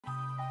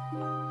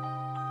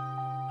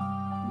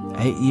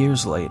8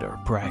 years later,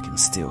 Bracken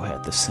still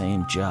had the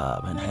same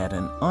job and had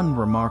an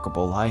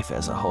unremarkable life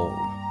as a whole,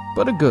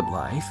 but a good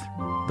life,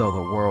 though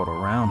the world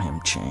around him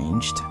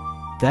changed.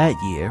 That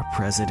year,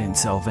 President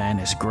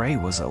Sylvanus Grey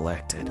was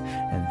elected,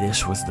 and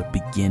this was the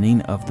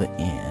beginning of the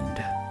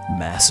end.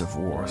 Massive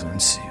wars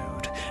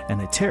ensued,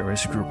 and a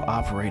terrorist group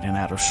operating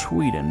out of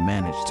Sweden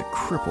managed to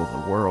cripple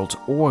the world's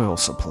oil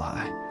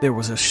supply. There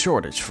was a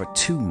shortage for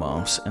 2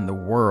 months, and the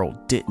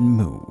world didn't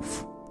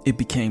move. It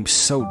became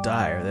so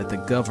dire that the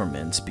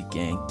governments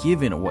began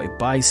giving away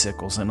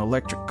bicycles and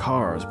electric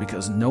cars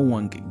because no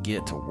one could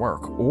get to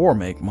work or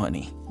make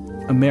money.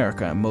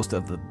 America and most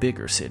of the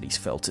bigger cities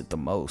felt it the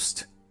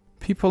most.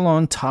 People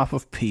on top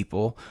of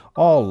people,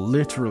 all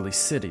literally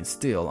sitting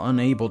still,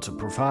 unable to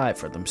provide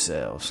for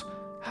themselves.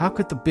 How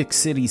could the big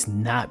cities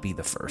not be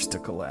the first to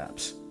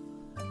collapse?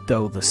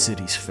 Though the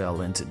cities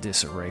fell into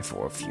disarray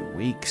for a few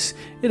weeks,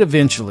 it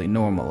eventually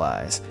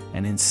normalized,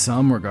 and in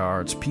some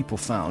regards, people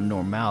found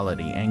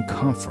normality and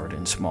comfort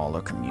in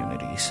smaller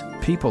communities.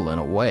 People, in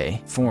a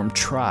way, formed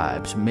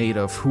tribes made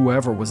of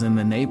whoever was in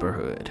the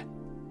neighborhood.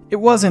 It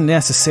wasn't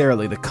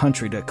necessarily the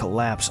country that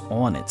collapsed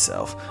on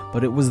itself,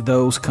 but it was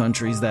those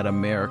countries that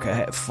America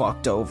had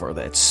fucked over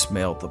that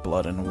smelled the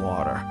blood and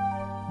water.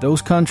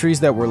 Those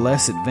countries that were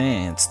less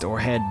advanced or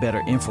had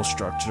better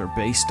infrastructure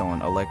based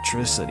on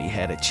electricity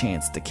had a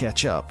chance to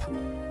catch up.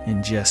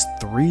 In just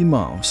 3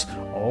 months,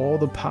 all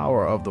the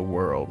power of the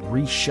world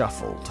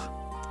reshuffled.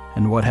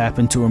 And what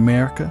happened to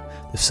America?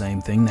 The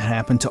same thing that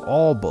happened to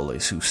all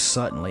bullies who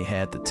suddenly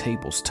had the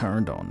tables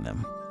turned on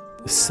them.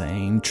 The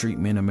same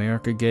treatment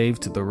America gave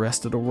to the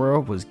rest of the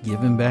world was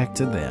given back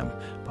to them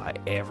by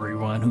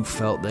everyone who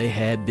felt they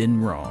had been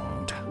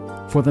wronged.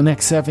 For the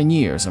next 7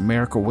 years,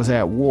 America was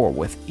at war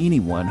with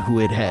anyone who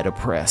it had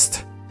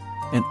oppressed.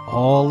 And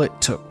all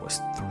it took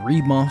was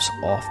 3 months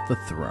off the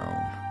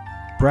throne.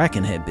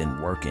 Bracken had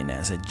been working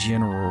as a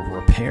general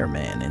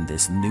repairman in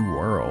this new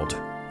world.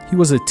 He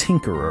was a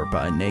tinkerer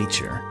by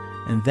nature,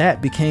 and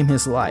that became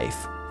his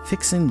life,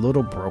 fixing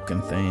little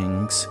broken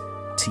things.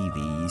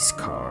 TVs,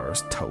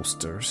 cars,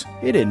 toasters.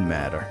 It didn't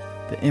matter.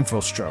 The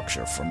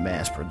infrastructure for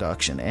mass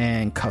production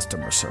and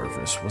customer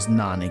service was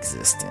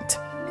non-existent.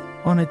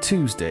 On a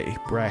Tuesday,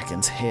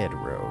 Bracken's head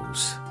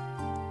rose.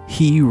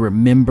 He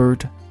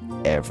remembered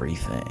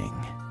everything.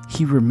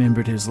 He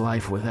remembered his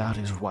life without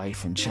his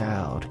wife and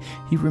child.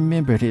 He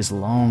remembered his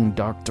long,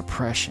 dark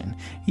depression.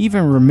 He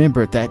even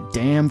remembered that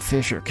damn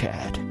Fisher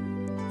cat.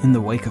 In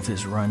the wake of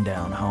his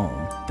rundown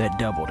home, that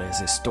doubled as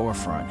his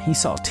storefront, he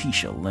saw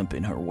Tisha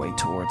limping her way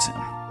towards him.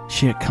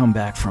 She had come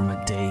back from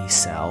a day's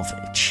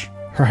salvage.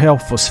 Her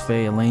health was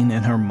failing,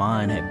 and her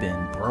mind had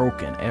been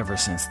broken ever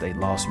since they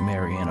lost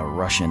Mary in a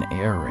Russian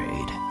air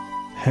raid.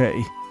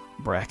 "Hey,"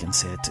 Bracken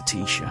said to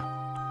Tisha.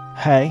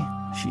 "Hey,"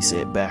 she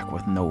said back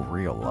with no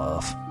real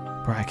love.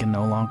 Bracken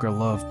no longer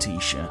loved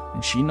Tisha,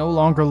 and she no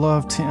longer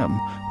loved him,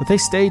 but they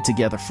stayed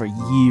together for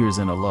years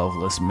in a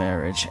loveless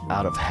marriage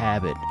out of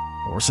habit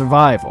or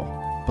survival,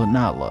 but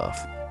not love.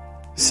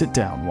 "Sit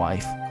down,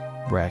 wife,"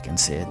 Bracken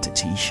said to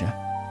Tisha.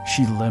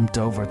 She limped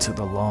over to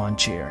the lawn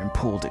chair and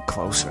pulled it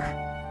closer.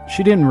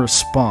 She didn't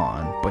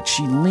respond, but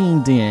she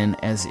leaned in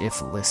as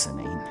if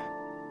listening.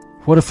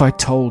 "What if I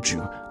told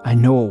you I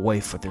know a way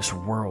for this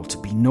world to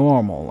be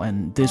normal,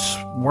 and this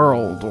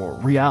world or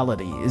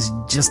reality is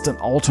just an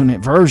alternate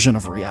version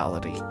of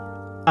reality?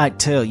 I'd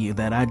tell you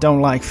that I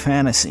don't like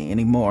fantasy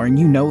anymore, and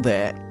you know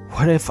that.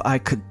 What if I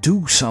could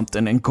do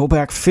something and go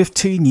back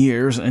 15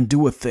 years and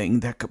do a thing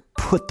that could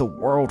put the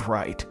world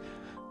right,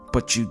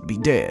 but you'd be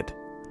dead?"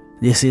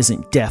 "This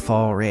isn't death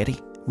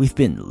already. We've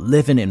been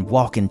living and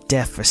walking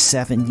death for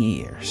 7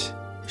 years.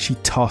 She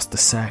tossed the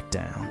sack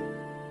down.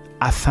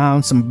 "I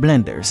found some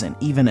blenders and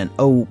even an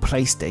old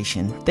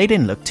PlayStation. They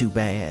didn't look too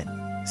bad,"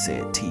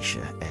 said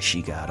Tisha as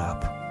she got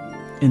up.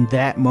 In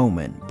that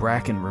moment,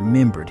 Bracken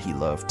remembered he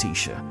loved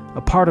Tisha.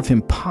 A part of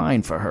him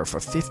pined for her for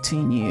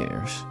 15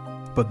 years.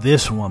 But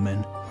this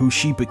woman, who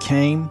she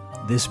became,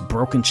 this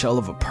broken shell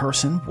of a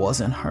person,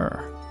 wasn't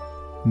her.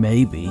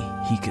 Maybe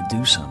he could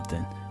do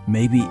something.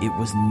 Maybe it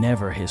was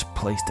never his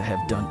place to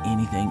have done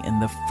anything in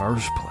the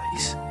first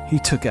place. He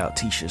took out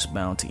Tisha's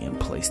bounty and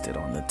placed it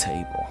on the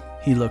table.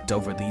 He looked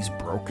over these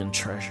broken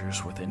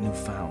treasures with a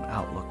newfound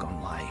outlook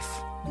on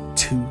life.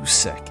 2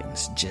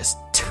 seconds, just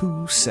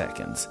 2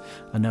 seconds,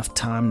 enough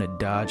time to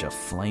dodge a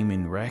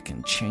flaming wreck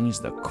and change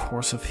the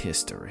course of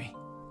history.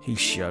 He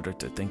shuddered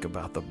to think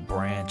about the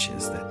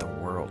branches that the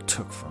world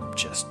took from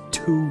just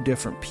 2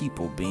 different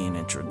people being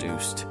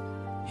introduced.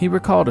 He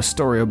recalled a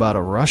story about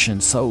a Russian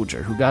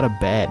soldier who got a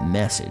bad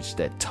message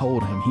that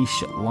told him he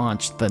should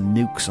launch the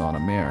nukes on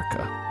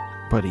America.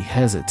 But he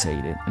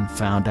hesitated and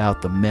found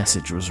out the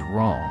message was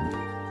wrong.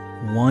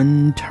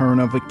 One turn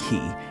of a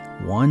key,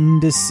 one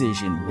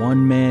decision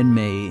one man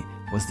made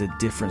was the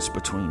difference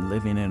between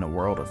living in a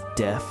world of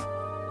death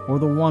or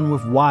the one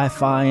with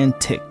Wi-Fi and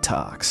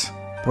TikToks.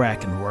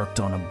 Bracken worked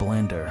on a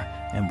blender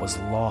and was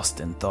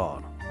lost in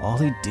thought. All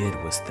he did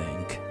was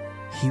think.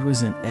 He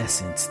was in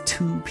essence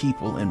 2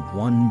 people in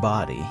one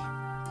body.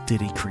 Did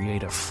he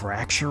create a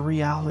fracture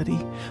reality,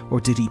 or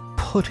did he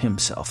put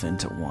himself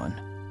into one?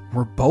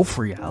 Were both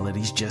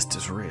realities just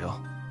as real?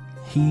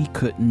 He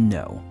couldn't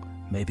know.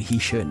 Maybe he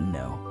shouldn't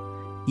know.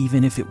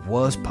 Even if it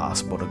was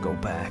possible to go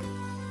back,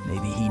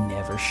 maybe he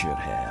never should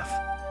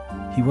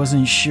have. He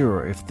wasn't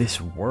sure if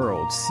this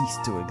world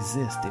ceased to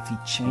exist if he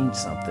changed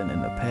something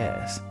in the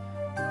past.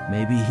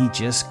 Maybe he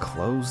just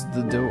closed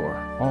the door.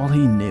 All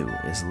he knew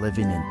is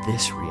living in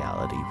this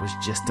reality was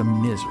just a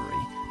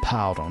misery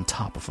piled on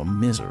top of a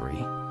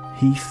misery.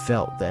 He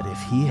felt that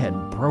if he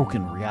had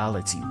broken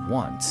reality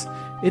once,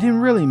 it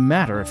didn't really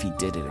matter if he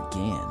did it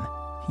again.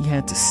 He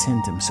had to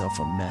send himself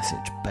a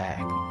message back.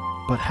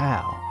 But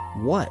how?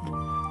 What?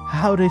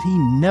 How did he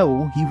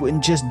know he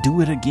wouldn't just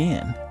do it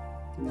again?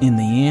 In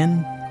the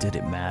end, did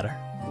it matter?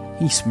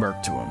 He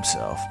smirked to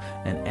himself,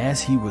 and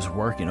as he was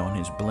working on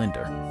his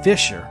blender,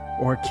 Fisher,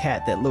 or a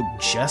cat that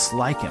looked just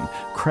like him,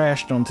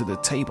 crashed onto the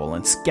table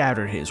and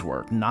scattered his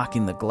work,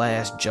 knocking the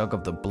glass jug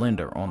of the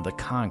blender on the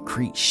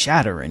concrete,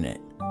 shattering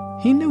it.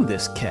 He knew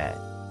this cat,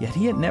 yet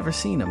he had never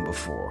seen him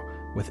before.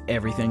 With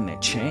everything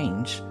that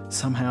changed,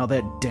 somehow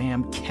that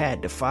damn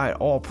cat defied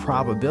all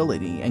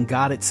probability and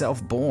got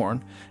itself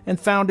born and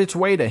found its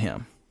way to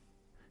him.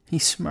 He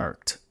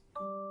smirked.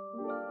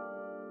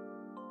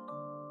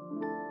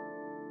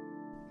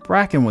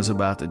 Bracken was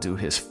about to do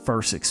his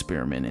first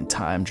experiment in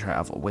time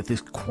travel with his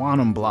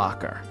quantum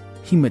blocker.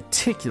 He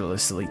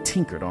meticulously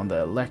tinkered on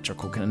the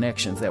electrical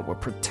connections that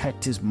would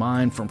protect his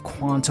mind from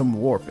quantum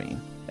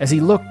warping. As he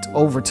looked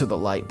over to the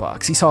light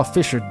box, he saw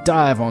Fisher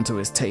dive onto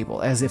his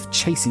table as if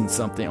chasing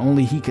something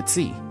only he could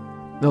see.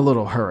 The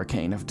little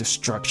hurricane of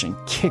destruction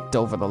kicked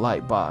over the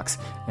light box,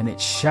 and it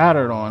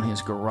shattered on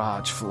his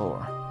garage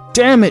floor.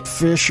 "Damn it,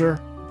 Fisher!"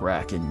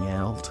 Bracken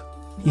yelled.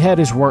 He had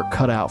his work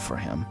cut out for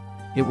him.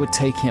 It would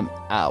take him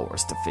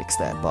hours to fix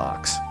that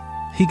box.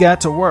 He got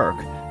to work,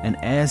 and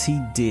as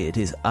he did,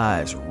 his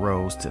eyes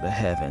rose to the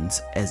heavens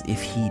as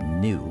if he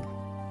knew.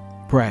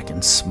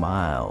 Bracken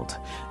smiled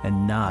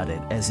and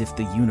nodded as if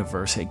the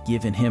universe had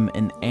given him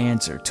an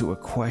answer to a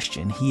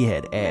question he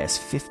had asked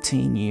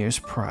 15 years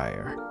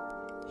prior.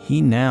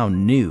 He now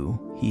knew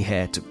he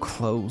had to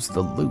close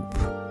the loop.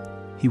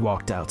 He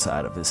walked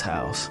outside of his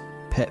house,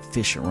 pet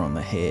Fisher on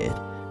the head,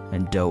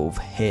 and dove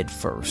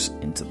headfirst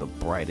into the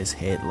brightest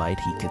headlight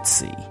he could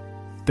see.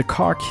 The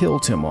car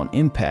killed him on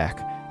impact,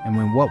 and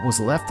when what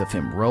was left of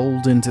him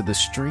rolled into the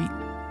street,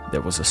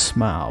 there was a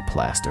smile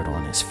plastered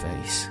on his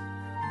face.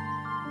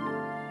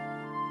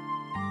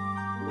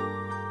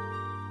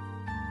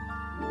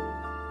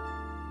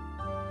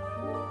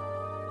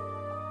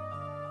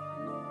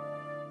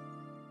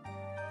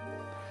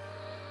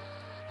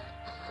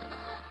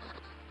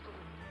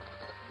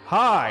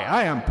 Hi,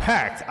 I am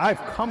Pact.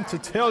 I've come to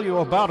tell you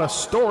about a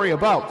story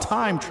about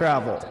time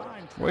travel.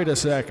 Wait a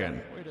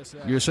second.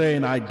 You're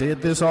saying I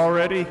did this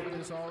already?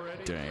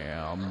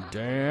 Damn!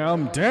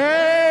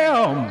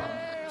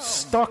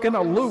 Stuck in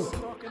a loop.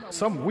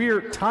 Some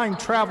weird time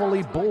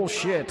travel-y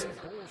bullshit.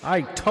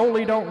 I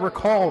totally don't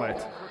recall it.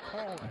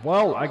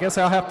 Well, I guess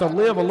I'll have to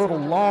live a little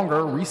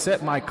longer,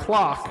 reset my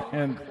clock,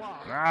 and...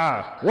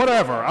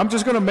 whatever. I'm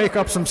just gonna make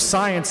up some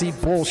science-y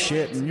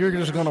bullshit, and you're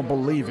just gonna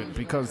believe it,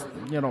 because,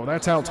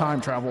 that's how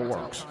time travel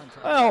works.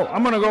 Well,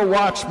 I'm gonna go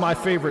watch my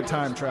favorite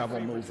time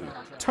travel movie,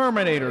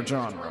 Terminator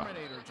genre.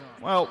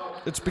 Well,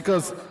 it's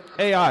because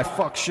AI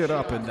fucks shit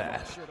up in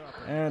that,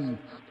 and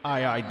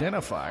I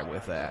identify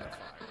with that.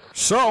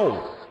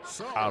 So,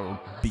 I'll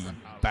be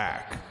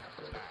back.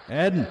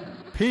 And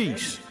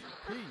peace.